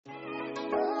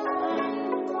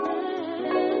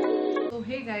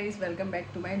Hey guys, welcome back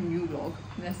to my new vlog.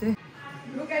 वैसे यहाँ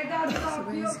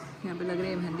पे लग रही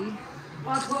है मेहंदी।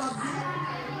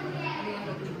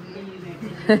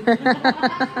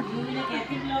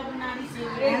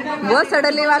 वो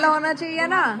सडनली वाला होना चाहिए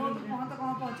ना,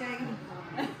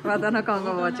 पता ना कहाँ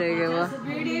का पहुँचेगी वो।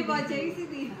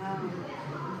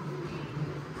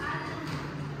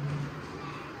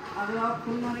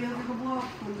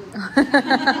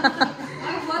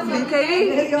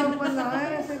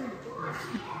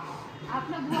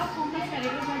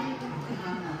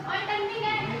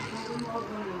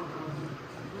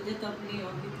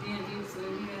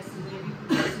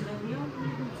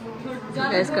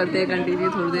 गैस करते हैं कंटिन्यू,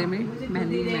 थोड़ी देर में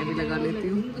मेहंदी मैं भी लगा लेती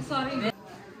हूँ।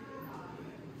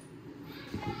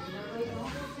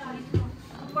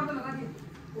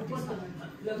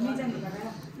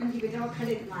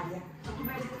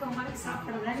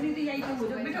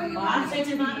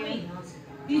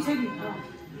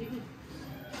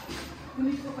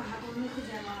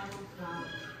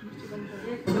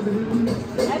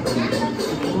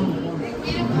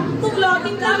 तू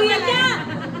ब्लॉगिंग कर रही है क्या?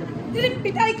 तेरी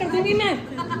पिटाई कर दूंगी मैं।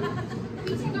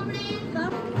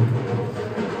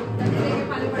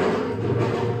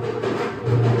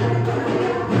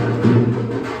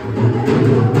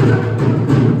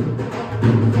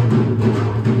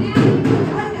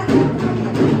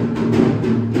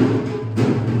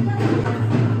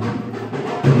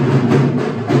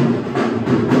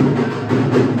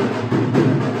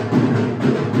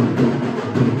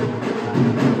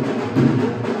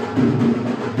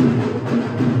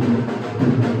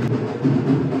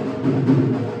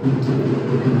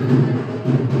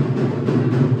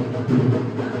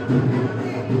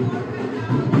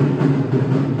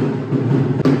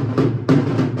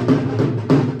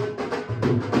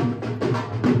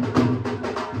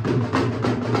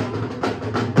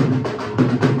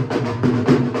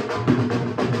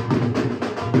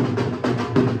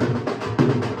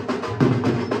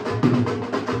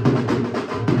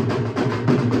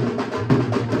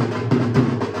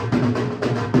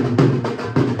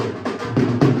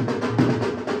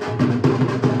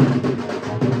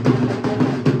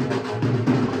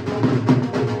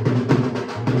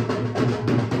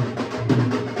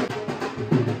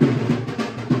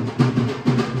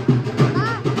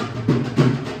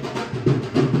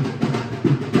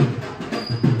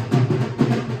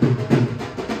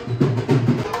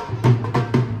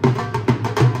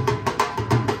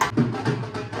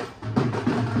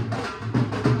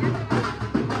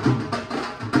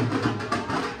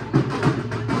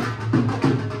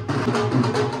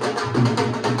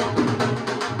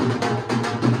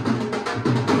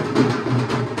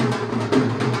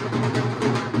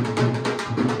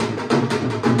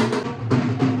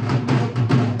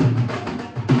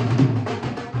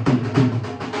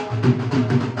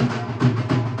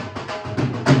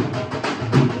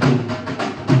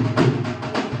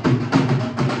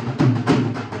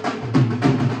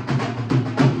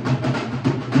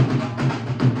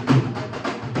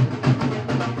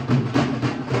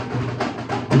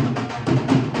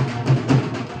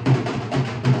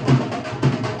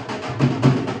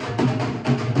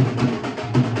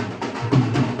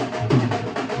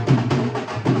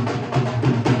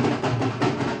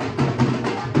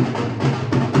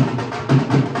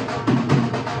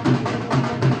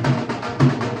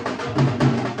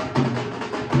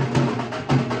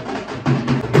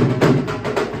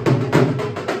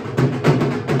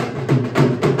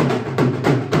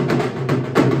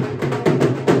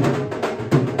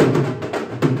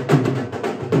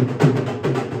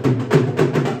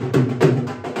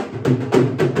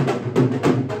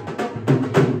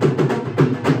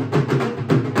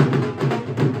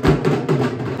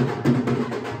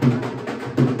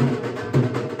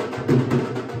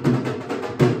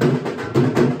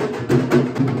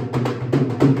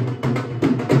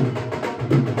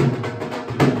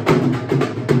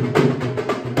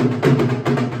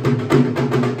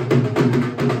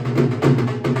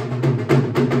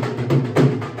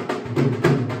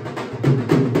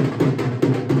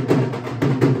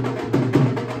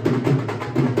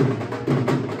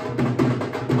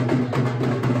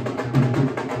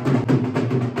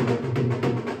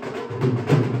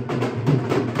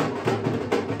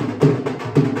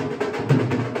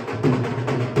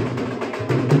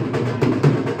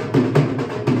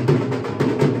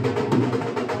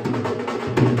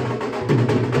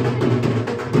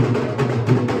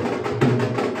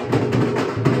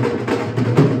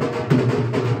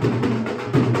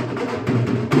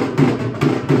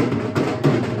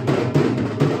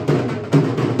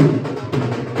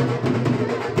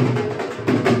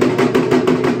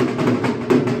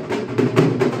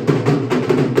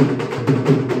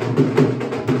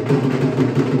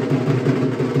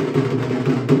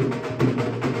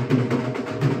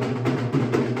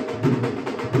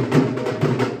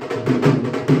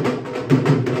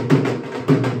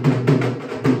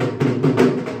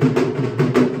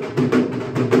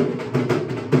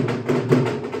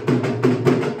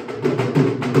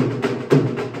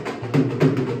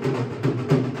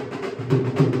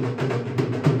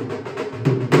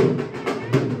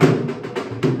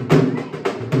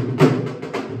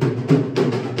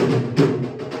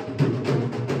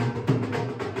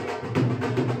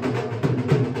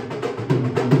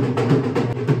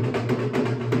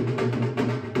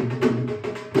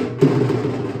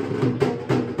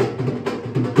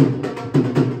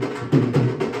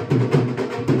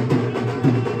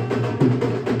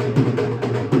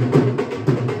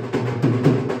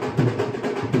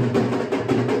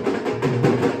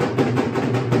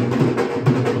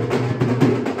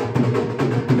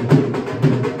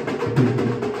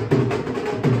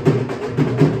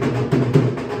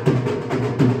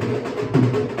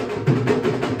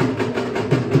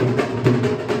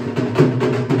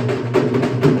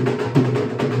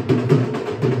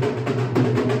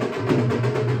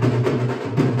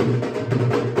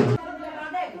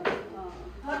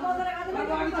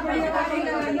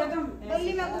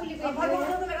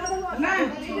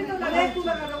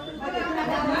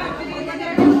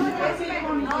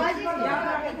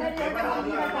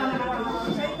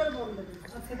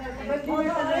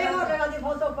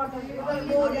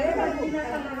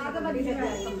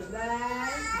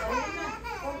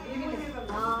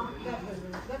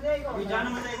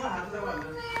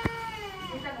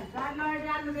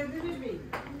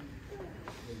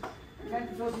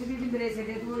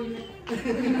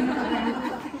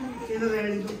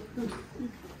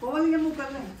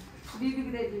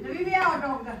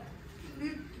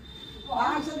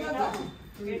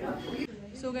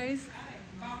 सो गाइस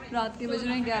रात के बज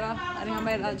रहे हैं 11। अरे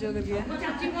हमारे राज्य कर दिया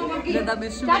ज़्यादा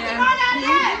विश्व में है,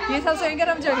 ये सब सोएंगे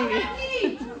हम चढ़ेंगे।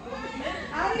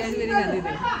 मेरी मेहंदी दे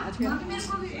अच्छा।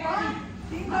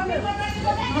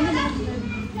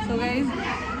 सो गाइस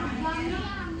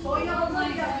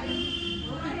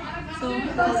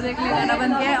दूसरे के लिए गाना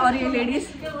बन गया है और ये लेडीज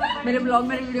मेरे ब्लॉग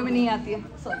मेरे वीडियो में नहीं आती है।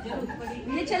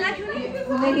 ये चला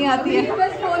क्यों नहीं आती है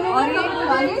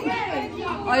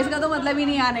और इसका तो मतलब ही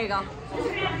नहीं आने का,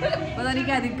 पता नहीं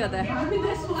क्या दिक्कत है।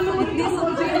 इतनी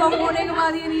सुप्रीम होने के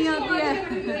बाद ये नहीं आती है।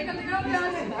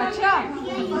 अच्छा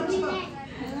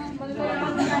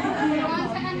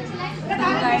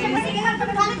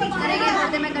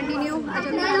अरे में कंटिन्यू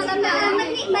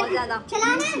बहुत ज़्यादा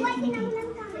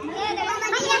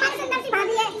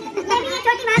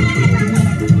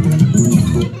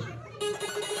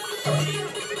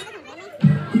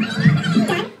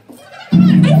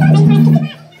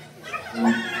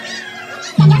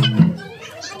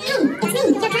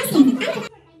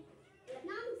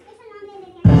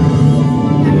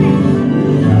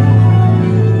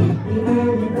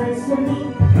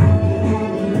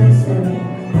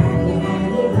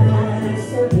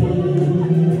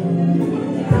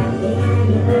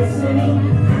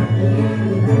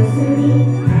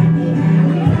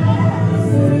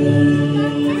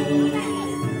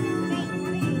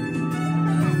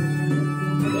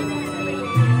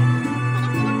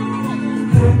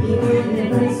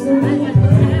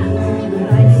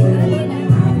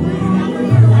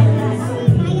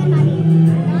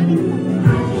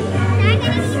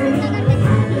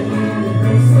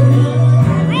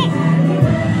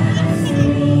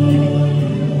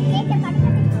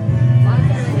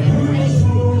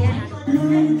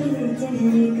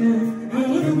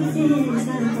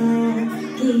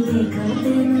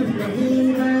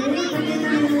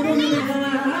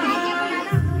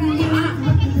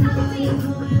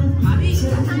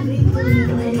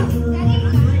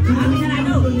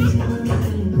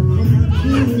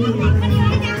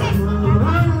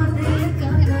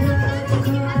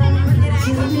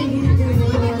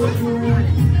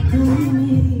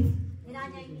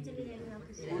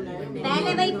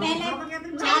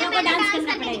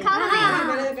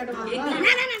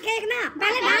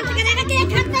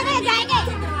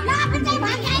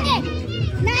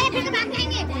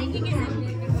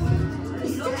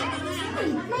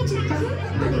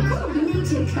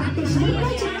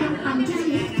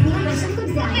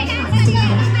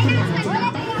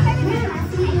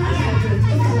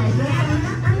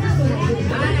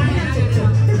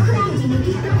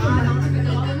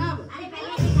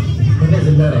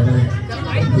जिंदा रहना है,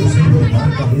 दूसरों को मार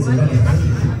कर भी जिंदा रहना है,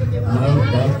 और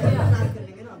बात करना है।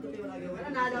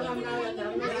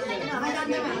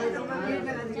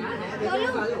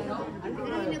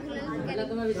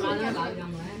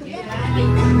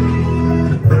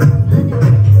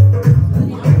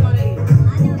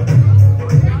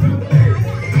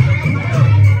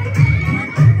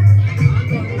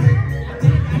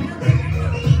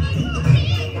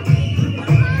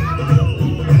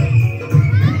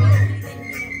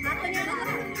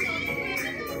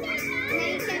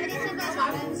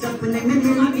 सपने में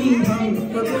मिलती है,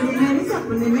 मेरे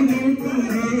सपने में मिलती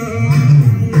है।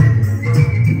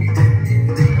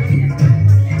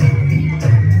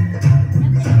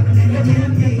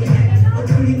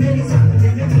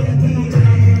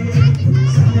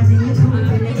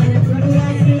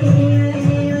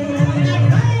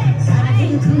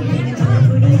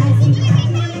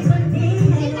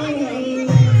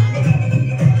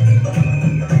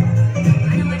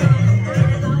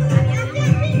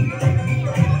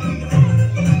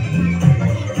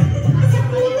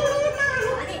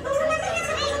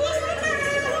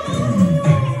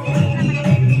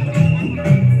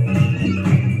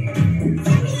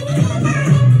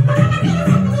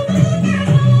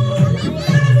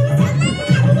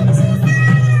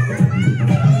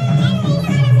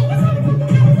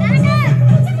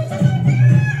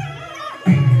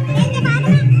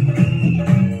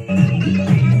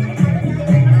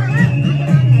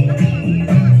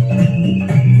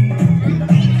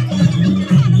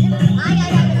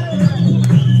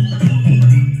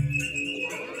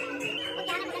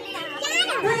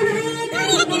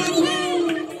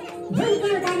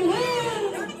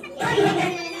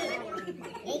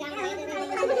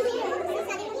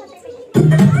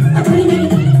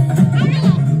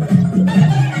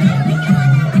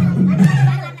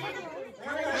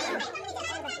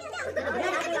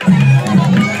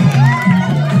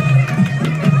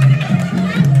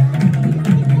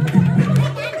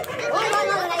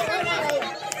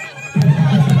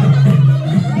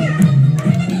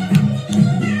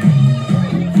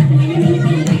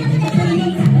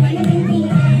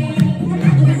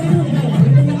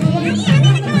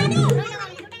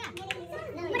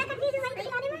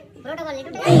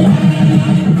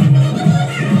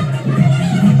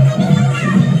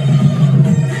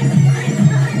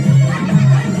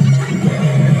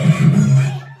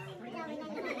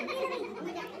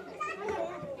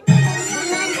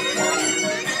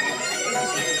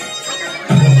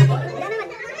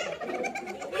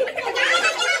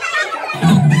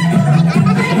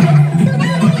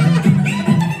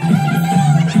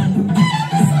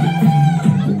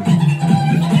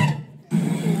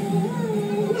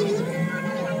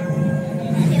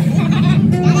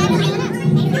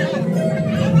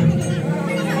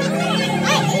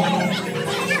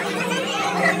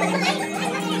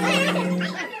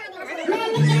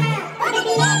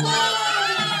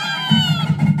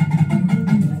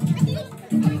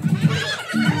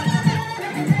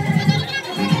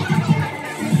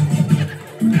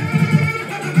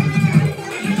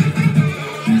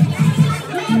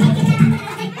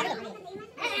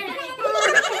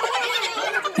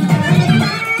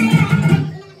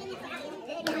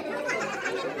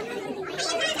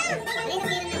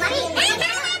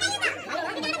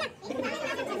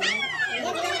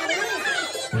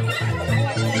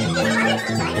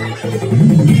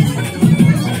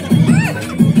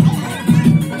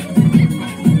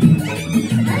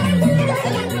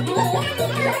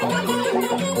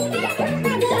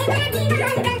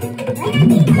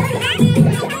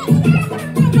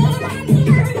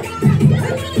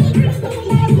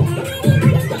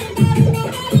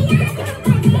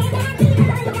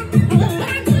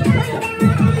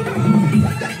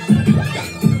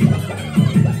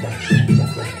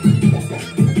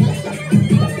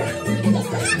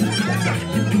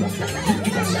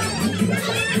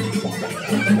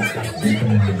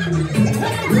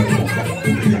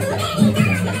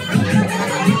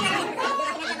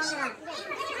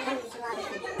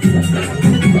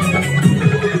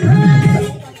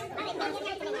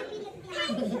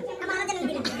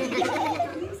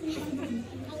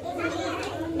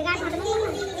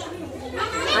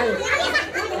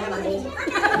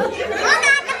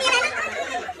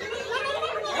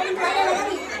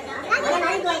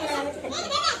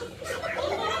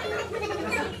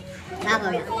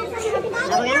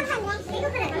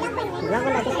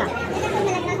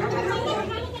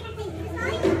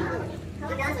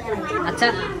 अच्छा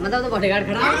मतलब तो बॉडीगार्ड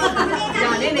खड़ा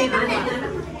जाने नहीं दूंगा।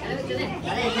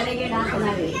 अरे चलेंगे डांस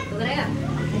करना है तो करेगा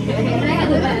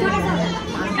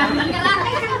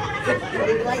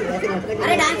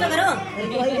अरे डांस तो करो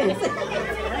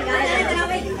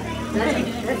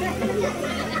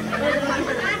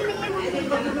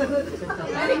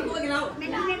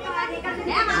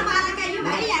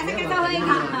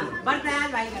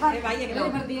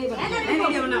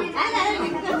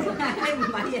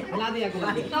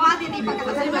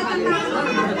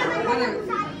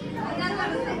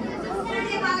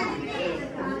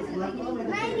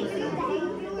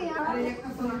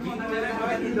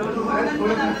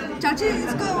चाची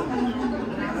इसको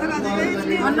लगा देंगे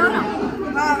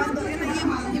हाँ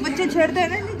ये बच्चे छेड़ते हैं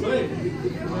ना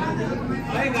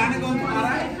गाने कौन आ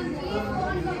रहा है?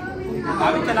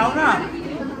 भाभी चलाओ ना।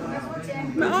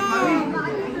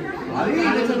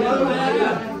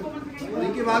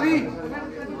 भाभी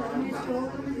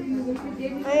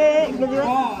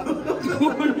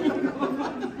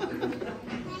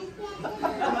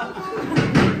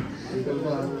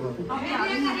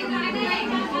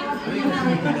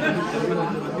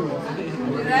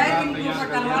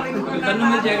तन्नू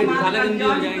मिल जाएगी, साले गंदी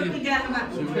हो जाएगी।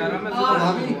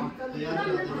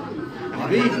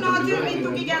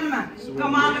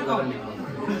 कमाल को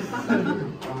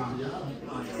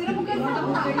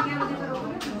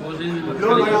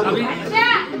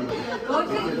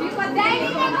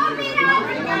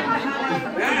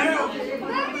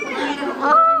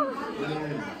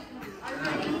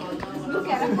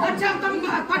अच्छा तुम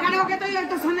पकड़े हो गए तो ये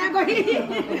तो सुने को ही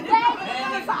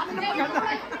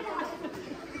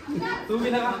तू भी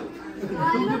लगा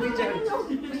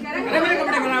अरे मेरे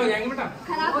कपड़े खराब हो जाएंगे बेटा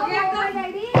खराब हो गया आपका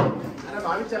डैडी। अरे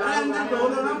भाभी चला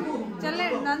चले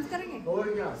डांस करेंगे और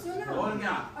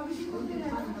क्या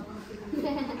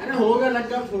अरे हो गया लग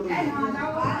गया छोड़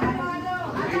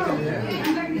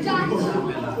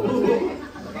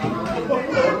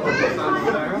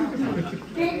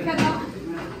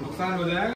नुकसान हो जाएगा।